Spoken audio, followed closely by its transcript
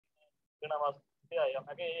ਦਿਨਾਂ ਵਾਸਤੇ ਆਏ ਆ।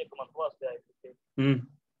 ਮੈਂ ਕਿਹਾ ਇਹ 1 month ਵਾਸਤੇ ਆਏ ਸੀ।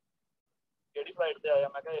 ਕਿਹੜੀ ਫਲਾਈਟ ਤੇ ਆਇਆ?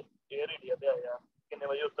 ਮੈਂ ਕਿਹਾ ਏਅਰ ਇੰਡੀਆ ਤੇ ਆਏ ਆ। ਕਿੰਨੇ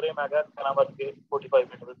ਵਜੇ ਉਤਰੇ? ਮੈਂ ਕਿਹਾ 11:45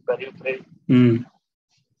 ਦੇ ਦੁਪਹਿਰੇ ਉਤਰੇ।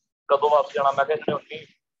 ਕਦੋਂ ਵਾਪਸ ਜਾਣਾ? ਮੈਂ ਕਿਹਾ ਇਹਨੇ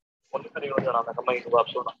 19 ਤਰੀਕ ਨੂੰ ਜਾਣਾ। ਮੈਂ ਕਿਹਾ ਮਈ ਨੂੰ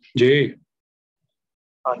ਵਾਪਸ ਹੋਣਾ ਜੀ।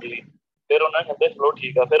 ਹਾਂਜੀ। ਫਿਰ ਉਹਨਾਂ ਨੇ ਕਹਿੰਦੇ ਚਲੋ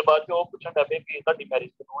ਠੀਕ ਆ। ਫਿਰ ਬਾਅਦ 'ਚ ਉਹ ਪੁੱਛਣ ਲੱਗ ਪਏ ਕਿ ਤੁਹਾਡੀ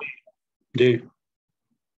ਮੈਰਿਜ ਕਦੋਂ ਹੋਈ ਜੀ।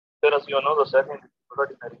 ਫਿਰ ਅਸੀਂ ਉਹਨਾਂ ਨੂੰ ਦੱਸਿਆ ਕਿ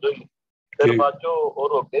ਤੁਹਾਡੀ ਮੈਰਿਜ ਹੋਈ। ਫਿਰ ਬਾਅਦ 'ਚੋਂ ਉਹ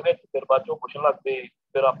ਰੁਕ ਗਏ ਵਿੱਚ। ਫਿਰ ਬਾਅਦ 'ਚੋਂ ਪੁੱਛਣ ਲੱਗ ਪਏ।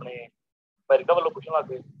 ਫਿਰ ਆਪਣੇ ਅਮਰੀਕਾ ਵੱਲੋਂ ਪੁੱਛਣ ਲੱਗ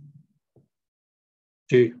ਪਏ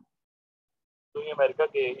ਜੀ ਤੁਸੀਂ ਅਮਰੀਕਾ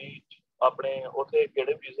ਗਏ ਸੀ, ਆਪਣੇ ਉੱਥੇ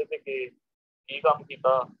ਕਿਹੜੇ ਵੀਜ਼ੇ ਤੇ ਗਏ, ਕੀ ਕੰਮ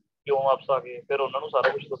ਕੀਤਾ, ਕਿਉਂ ਵਾਪਸ ਆ ਗਏ। ਫਿਰ ਉਹਨਾਂ ਨੂੰ ਸਾਰਾ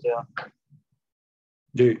ਕੁਛ ਦੱਸਿਆ।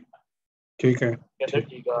 ਜੀ ਠੀਕ ਹੈ। ਕਹਿੰਦੇ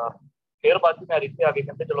ਠੀਕ ਆ। ਫਿਰ ਬਾਅਦ 'ਚ ਮੈਰਿਜ ਤੇ ਆ ਗਏ।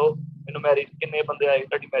 ਕਹਿੰਦੇ ਚਲੋ ਮੈਨੂੰ ਮੈਰਿਜ ਕਿੰਨੇ ਬੰਦੇ ਆਏ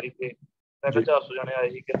ਤੁਹਾਡੀ ਮੈਰਿਜ ਤੇ? ਮੈਂ ਕਿਹਾ 400 ਜਣੇ ਆਏ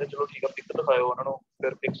ਸੀ। ਕਹਿੰਦੇ ਚਲੋ ਠੀਕ ਆ, ਪਿਕ ਦਿਖਾਇਓ ਉਹਨਾਂ ਨੂੰ।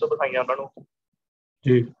 ਫਿਰ ਪਿਕਸ ਦਿਖਾਈਆਂ ਉਹਨਾਂ ਨੂੰ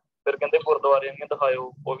ਜੀ। ਫਿਰ ਕਹਿੰਦੇ ਗੁਰਦੁਆਰੇ ਦੀਆਂ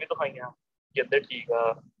ਦਿਖਾਇਓ, ਉਹ ਵੀ ਦਿਖਾਈਆਂ। ਕਹਿੰਦੇ ਠੀਕ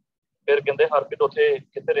ਆ। ਫਿਰ ਕਹਿੰਦੇ ਹਰਪ੍ਰੀਤ ਉੱਥੇ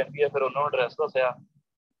ਕਿੱਥੇ ਰਹਿੰਦੀ ਆ? ਫਿਰ ਉਹਨਾਂ ਨੂੰ ਐਡਰੈਸ ਦੱਸਿਆ।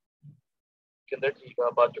 ਕਹਿੰਦੇ ਠੀਕ ਆ।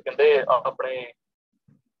 ਬਾਅਦ 'ਚ ਕਹਿੰਦੇ ਆਪਣੇ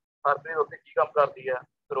ਹਰਪ੍ਰੀਤ ਉੱਥੇ ਕੀ ਕੰਮ ਕਰਦੀ ਆ?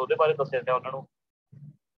 ਫਿਰ ਉਹਦੇ ਬਾਰੇ ਦੱਸਿਆ ਉਹਨਾਂ ਨੂੰ।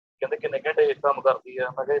 ਕਹਿੰਦੇ ਕਿੰਨੇ ਘੰਟੇ ਕੰਮ ਕਰਦੀ ਆ?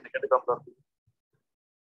 ਮੈਂ ਕਿਹਾ ਇੰਨੇ ਘੰਟੇ ਕੰਮ ਕਰਦੀ।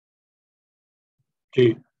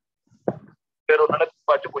 ਜੀ। ਫਿਰ ਉਹਨਾਂ ਨੇ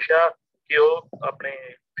ਬਾਅਦ 'ਚ ਪੁੱਛਿਆ ਕਿ ਉਹ ਆਪਣੇ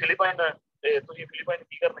ਫਿਲੀਪਾਈਨ ਤੇ ਤੁਸੀਂ ਫਿਲੀਪਾਈਨ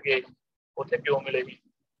ਕੀ ਕਰਨ ਗਏ, ਉੱਥੇ ਕਿਉਂ ਮਿਲੇ ਸੀ?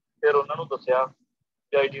 ਫਿਰ ਉਹਨਾਂ ਨੂੰ ਦੱਸਿਆ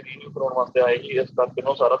ਕਿ ID ਰੀਨਿਊ ਕਰਾਉਣ ਵਾਸਤੇ ਆਏ ਸੀ, ਇਸ ਕਰਕੇ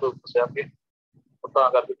ਉਹਨੂੰ ਸਾਰਾ ਦੁੱਖ ਦੱਸਿਆ ਕਿ ਤਾਂ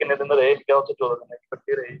ਕਰਕੇ ਕਿੰਨੇ ਦਿਨ ਰਹੇ ਸੀ। ਉੱਥੇ 14 ਦਿਨ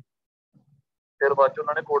ਇਕੱਠੇ ਰਹੇ। ਫਿਰ ਬਾਅਦ 'ਚ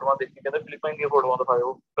ਉਹਨਾਂ ਨੇ ਫੋਟੋਆਂ ਦੇਖੀ। ਕਹਿੰਦੇ ਫਿਲੀਪਾਈਨ ਦੀਆਂ ਫੋਟੋਆਂ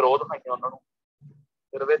ਦਿਖਾਇਓ। ਫਿਰ ਉਹ ਦਿਖਾਈਆਂ ਉਹਨਾਂ ਨੂੰ।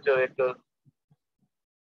 ਫਿਰ ਵਿੱਚ ਇੱਕ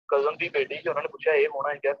ਕਜ਼ਨ ਦੀ ਬੇਟੀ ਸੀ। ਉਹਨਾਂ ਨੇ ਪੁੱਛਿਆ ਇਹ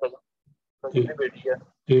ਹੋਣਾ? ਕਿਹਾ ਕਜ਼ਨ ਦੀ ਬੇਟੀ ਆ।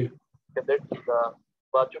 ਕਹਿੰਦੇ ਠੀਕ ਆ।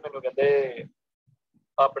 ਬਾਅਦ 'ਚ ਮੈਨੂੰ ਕਹਿੰਦੇ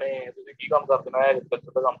ਆਪਣੇ ਤੁਸੀਂ ਕੀ ਕੰਮ ਕਰਦੇ? ਮੈਂ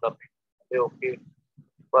ਐਗਰੀਕਲਚਰ ਦਾ ਕੰਮ ਕਰਦੇ। ਕਹਿੰਦੇ ਓਕੇ।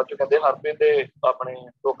 ਬਾਅਦ 'ਚ ਕਹਿੰਦੇ ਹਰਪ੍ਰੀਤ ਦੇ ਆਪਣੇ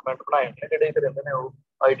ਡਾਕੂਮੈਂਟ ਬਣਾਏ ਨੇ ਜਿਹੜੇ ਇੱਥੇ ਰਹਿੰਦੇ ਨੇ, ਉਹ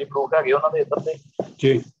ID ਪ੍ਰੂਫ ਹੈਗੇ ਉਹਨਾਂ ਦੇ ਇੱਧਰ ਦੇ?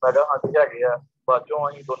 ਮੈਂ ਕਿਹਾ ਹਾਂਜੀ ਹੈਗੇ ਆ। ਬਾਅਦ 'ਚੋਂ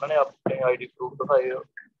ਅਸੀਂ ਦੋਨਾਂ ਨੇ ਆਪਣੇ ID ਪ੍ਰੂਫ ਦਿਖਾਏ।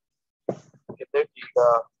 ਕਹਿੰਦੇ ਠੀਕ ਆ।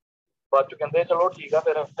 ਬਾਅਦ 'ਚ ਕਹਿੰਦੇ ਚਲੋ ਠੀਕ ਆ।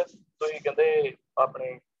 ਫਿਰ ਤੁਸੀਂ ਕਹਿੰਦੇ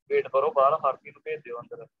ਆਪਣੇ ਵੇਟ ਕਰੋ ਬਾਹਰ, ਹਰਪ੍ਰੀਤ ਨੂੰ ਭੇਜ ਦਿਓ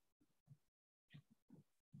ਅੰਦਰ।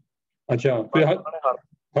 ਅੱਛਾ। ਫਿਰ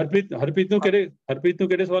ਹਰਪ੍ਰੀਤ ਨੂੰ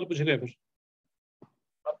ਕਿਹੜੇ ਸਵਾਲ ਪੁੱਛ ਲਿਆ ਫਿਰ?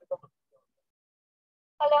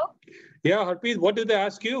 Hello. Yeah, Harpreet, what did they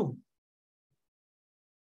ask you?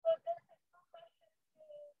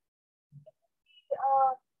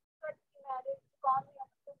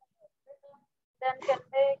 Then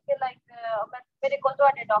ਕਹਿੰਦੇ ਕਿ like ਮੇਰੇ ਕੋਲ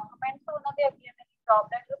ਤੁਹਾਡੇ ਡਾਕੂਮੈਂਟਸ ਉਹਨਾਂ ਦੇ ਅੱਗੇ ਮੇਰੀ ਜੌਬ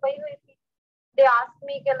ਲੈਟਰ ਪਈ ਹੋਈ ਸੀ। They asked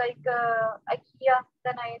me ਕਿ like IKEA,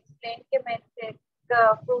 then I explained ਕਿ ਮੈਂ ਇੱਕ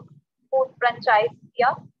food franchise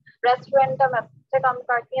ਸੀਗਾ, restaurant ਦਾ ਮੈਂ ਉੱਥੇ ਕੰਮ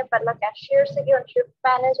ਕਰਦੀ ਹਾਂ। ਪਹਿਲਾਂ cashier ਸੀਗੀ, ਹੁਣ shift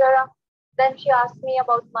manager ਆ। Then she asked me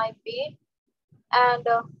about my pay and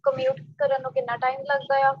commute ਕਰਨ ਨੂੰ ਕਿੰਨਾ time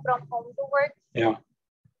ਲੱਗਦਾ ਆ from home to work. Yeah.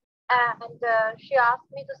 And she asked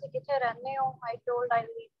me ਤੁਸੀਂ ਕਿੱਥੇ ਰਹਿੰਦੇ ਹੋ? I told I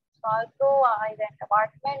live in Spargo, I rent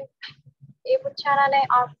apartment. ਇਹ ਪੁੱਛਿਆ ਇਹਨਾਂ ਨੇ।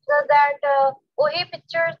 After that ਉਹੀ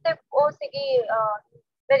pictures ਤੇ ਉਹ ਸੀਗੀ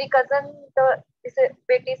ਮੇਰੀ cousin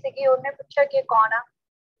ਬੇਟੀ ਸੀਗੀ। ਉਹਨੇ ਪੁੱਛਿਆ ਕਿ ਕੌਣ ਆ?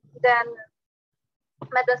 Then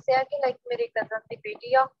ਮੈਂ ਦੱਸਿਆ ਕਿ like ਮੇਰੀ cousin ਦੀ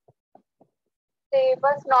ਬੇਟੀ ਆ। ਤੇ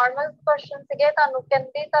ਬਸ ਨਾਰਮਲ ਕੁਐਸਚਨ ਸੀਗੇ। ਤੁਹਾਨੂੰ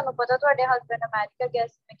ਕਹਿੰਦੇ ਤੁਹਾਨੂੰ ਪਤਾ ਤੁਹਾਡੇ ਹਸਬੈਂਡ ਅਮਰੀਕਾ ਗਏ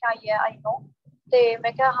ਸੀ? ਮੈਂ ਕਿਹਾ yeah I know। ਤੇ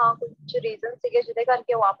ਮੈਂ ਕਿਹਾ ਹਾਂ ਕੁਝ ਰੀਜ਼ਨ ਸੀਗੇ ਜਿਹਦੇ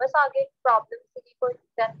ਕਰਕੇ ਉਹ ਵਾਪਸ ਆ ਗਏ, ਪ੍ਰੋਬਲਮ ਸੀਗੀ ਕੋਈ।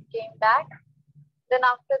 then came back, then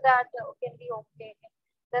after that ਉਹ ਕਹਿੰਦੀ okay।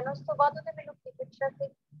 then ਉਸ ਤੋਂ ਬਾਅਦ ਉਹਨੇ ਮੈਨੂੰ ਕੀ ਪੁੱਛਿਆ ਸੀ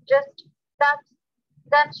just that,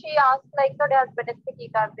 then she asked like ਤੁਹਾਡੇ ਹਸਬੈਂਡ ਇੱਥੇ ਕੀ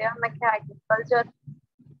ਕਰਦੇ ਆ? ਮੈਂ ਕਿਹਾ ਐਗਰੀਕਲਚਰ।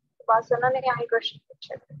 ਬਸ ਉਹਨਾਂ ਨੇ ਆਹੀ ਕੁਐਸਚਨ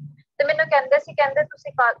ਪੁੱਛਿਆ ਤੇ ਮੈਨੂੰ ਕਹਿੰਦੇ ਸੀ, ਕਹਿੰਦੇ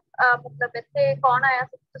ਤੁਸੀਂ ਮਤਲਬ ਇੱਥੇ ਕੌਣ ਆਇਆ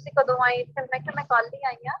ਸੀ? ਤੁਸੀਂ ਕਦੋਂ ਆਏ ਇੱਥੇ? ਮੈਂ ਕਿਹਾ ਮੈਂ ਕੱਲ ਹੀ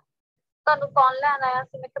ਆਈ ਹਾਂ। ਤੁਹਾਨੂੰ ਕੌਣ ਲੈਣ ਆਇਆ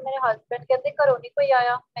ਸੀ? ਮੈਂ ਕਿਹਾ ਮੇਰੇ ਹਸਬੈਂਡ। ਕਹਿੰਦੇ ਘਰੋਂ ਨਹੀਂ ਕੋਈ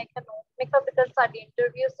ਆਇਆ। ਮੈਂ ਕਿਹਾ ਨੋ। ਮੈਂ ਕਿਹਾ ਬਿਕਾਜ਼ ਸਾਡੀ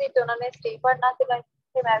ਇੰਟਰਵਿਊ ਸੀ ਤੇ ਉਹਨਾਂ ਨੇ ਸਟੇ ਕਰਨਾ ਸੀ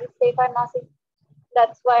ਤੇ ਮੈਂ ਵੀ ਸਟੇ ਕਰਨਾ ਸੀ,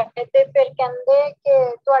 ਦੈਟਸ ਵਾਈ। ਤੇ ਫਿਰ ਕਹਿੰਦੇ ਕਿ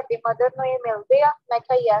ਤੁਹਾਡੀ ਮਦਰ ਨੂੰ ਇਹ ਮਿਲਦੇ ਆ? ਮੈਂ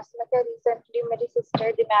ਕਿਹਾ ਯੈਸ। ਮੈਂ ਕਿਹਾ ਰੀਸੈਂਟਲੀ ਮੇਰੀ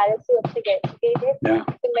ਸਿਸਟਰ ਦੀ ਮੈਰਿਜ ਸੀ, ਉੱਥੇ ਗਏ ਸੀਗੇ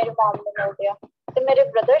ਤੇ ਮੇਰੇ ਮਮ ਨੂੰ ਮਿਲਦੇ ਆ। ਤੇ ਮੇਰੇ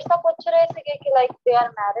ਬ੍ਰਦਰਸ ਤਾਂ ਪੁੱਛ ਰਹੇ ਸੀਗੇ ਕਿ ਲਾਈਕ ਦੇ ਆਰ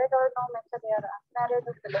ਮੈਰਿਡ ਔਰ ਨੋ? ਮੈਂ ਕਿਹਾ ਦੇ ਆਰ ਅਨਮੈਰਿਡ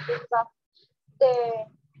ਔਰ ਫਿਲੀਪੀਨਸ ਆ। ਤੇ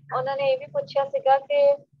ਉਹਨਾਂ ਨੇ ਇਹ ਵੀ ਪੁੱਛਿਆ ਸੀਗਾ ਕਿ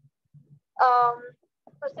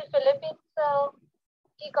ਤੁਸੀਂ ਫਿਲੀਪੀਨਸ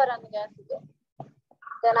ਕੀ ਕਰਨ ਗਏ ਸੀਗੇ?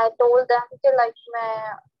 then I told them ਕਿ like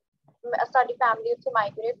ਮੈਂ ਸਾਡੀ ਫੈਮਿਲੀ ਉੱਥੇ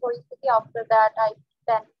ਮਾਈਗ੍ਰੇਟ ਹੋਈ ਸੀ। after that I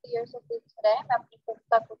 10 years of ਇੱਥੇ ਰਹੇ। ਮੈਂ ਆਪਣੀ ਫੋਰਥ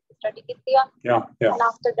ਤੱਕ ਸਟੱਡੀ ਕੀਤੀ ਆ। and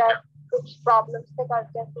after that ਕੁਝ ਪ੍ਰੋਬਲਮਸ ਦੇ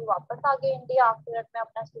ਕਰਕੇ ਅਸੀਂ ਵਾਪਸ ਆ ਗਏ ਇੰਡੀਆ। after that ਮੈਂ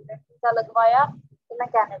ਆਪਣਾ ਸਟੂਡੈਂਟ ਵੀਜ਼ਾ ਲਗਵਾਇਆ ਤੇ ਮੈਂ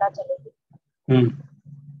ਕੈਨੇਡਾ ਚਲੇ ਗਈ।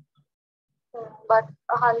 ਬਟ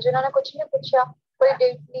ਹਾਂਜੀ ਉਹਨਾਂ ਨੇ ਕੁਛ ਨਹੀਂ ਪੁੱਛਿਆ, ਕੋਈ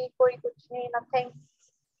ਡੇਟ ਨਹੀਂ, ਕੋਈ ਕੁਛ ਨਹੀਂ, nothing.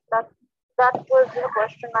 That was the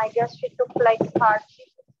question. I guess she took like hardly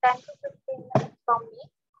 10 to 15 minutes from me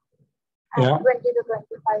and 20 to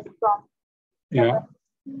 25 from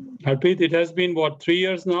Harpreet, it has been what, 3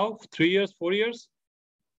 years now? 3 years, 4 years?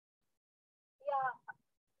 Yeah,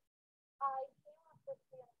 I came after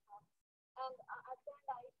 3.5, and at the end I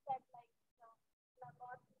said like, मैं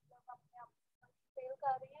बहुत मतलब अपने आप fail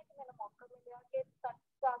कर रही है कि मैंने मौका मिला कि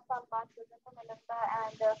 4 साल बाद जैसे तो मिल लगता है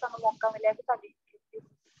and ਸਾਨੂੰ मौका मिला कि साडी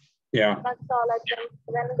Yeah, that's all I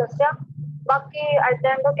then ਦੱਸਿਆ ਬਾਕੀ at the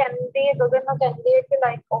end ਉਹ ਕਹਿੰਦੀ ਗਗਨ ਨੂੰ ਕਹਿੰਦੀ ਹੈ ਕਿ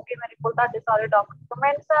like okay ਮੇਰੇ ਕੋਲ ਤੁਹਾਡੇ ਸਾਰੇ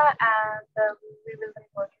documents ਆ and we will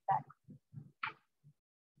revert back.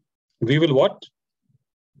 we will what?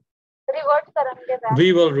 Revert करेंगे back.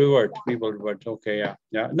 We will revert. Okay,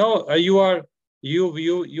 yeah. No, you are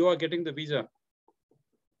getting the visa.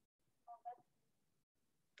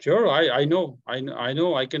 Sure, I know,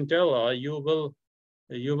 I can tell. You will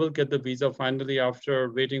get the visa finally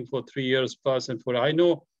after waiting for 3 years plus. And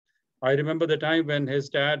I remember the time when his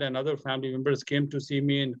dad and other family members came to see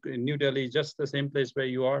me in New Delhi, just the same place where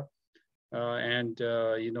you are, and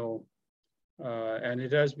and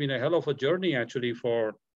it has been a hell of a journey actually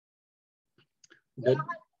for.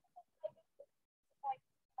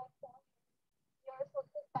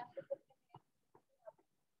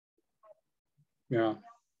 Yeah.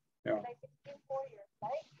 Like it's been 4 years,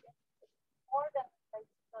 right? More than like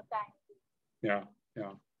the time. Yeah.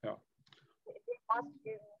 They must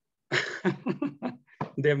give.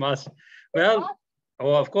 They must. Well,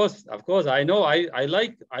 oh, of course. I know. I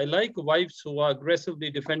like wives who are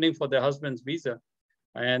aggressively defending for their husband's visa,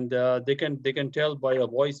 and they can tell by your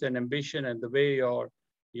voice and ambition and the way your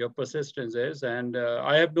persistence is. And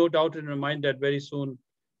I have no doubt in my mind that very soon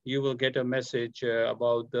you will get a message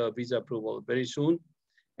about the visa approval very soon.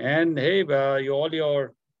 And hey, all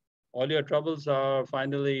your troubles are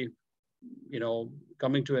finally,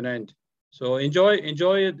 coming to an end. So enjoy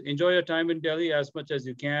your time in Delhi as much as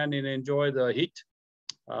you can, and enjoy the heat.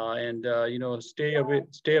 And stay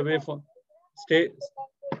away from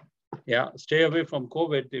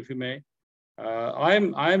COVID if you may.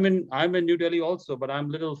 I'm in New Delhi also, but I'm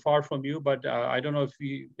a little far from you. But I don't know if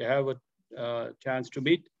we have a chance to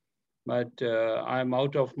meet. But I'm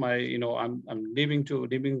out of my, I'm leaving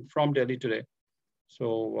from Delhi today.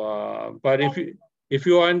 So, but if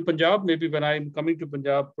you are in Punjab, maybe when I'm coming to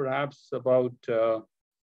Punjab, perhaps about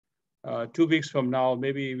 2 weeks from now,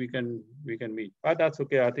 maybe we can meet. But that's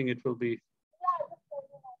okay. I think it will be.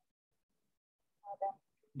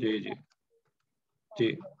 Ji.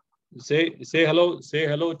 Say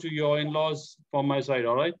hello to your in-laws from my side.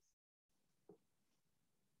 All right.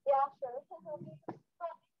 Yeah, sure.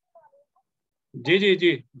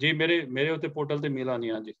 जी मेरे उते portal ते mail आनी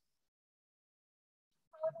है जी.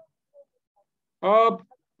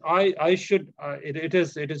 I should. It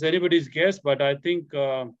is anybody's guess, but I think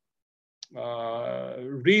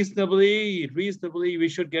reasonably we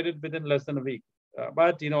should get it within less than a week.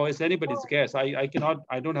 But it's anybody's guess. I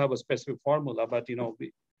don't have a specific formula, but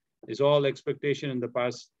it's all expectation in the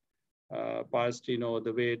past. The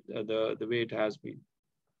way it has been.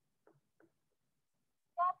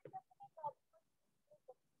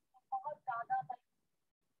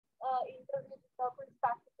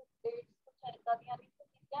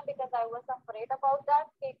 Because I was afraid about that.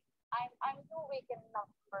 I'm too weak in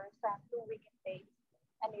numbers and too weak in dates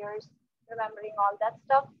and years, remembering all that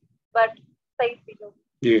stuff. But safe video.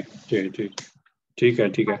 Yeah. ठीक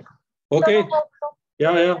है. Okay.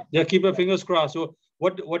 Yeah. Keep your fingers crossed. So,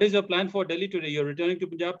 what is your plan for Delhi today? You're returning to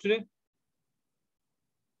Punjab today?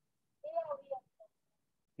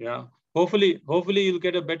 Yeah. Hopefully you'll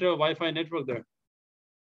get a better Wi-Fi network there.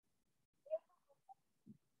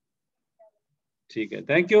 ठीक है.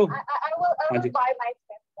 Thank you. I will buy my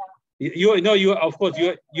SIM. You of course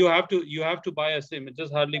you have to buy a SIM. It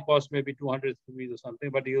just hardly costs maybe 200 rupees or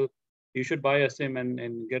something, but you should buy a SIM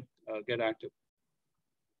and get active.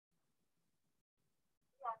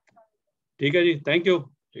 ठीक है जी. Thank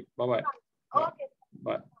you. Bye bye.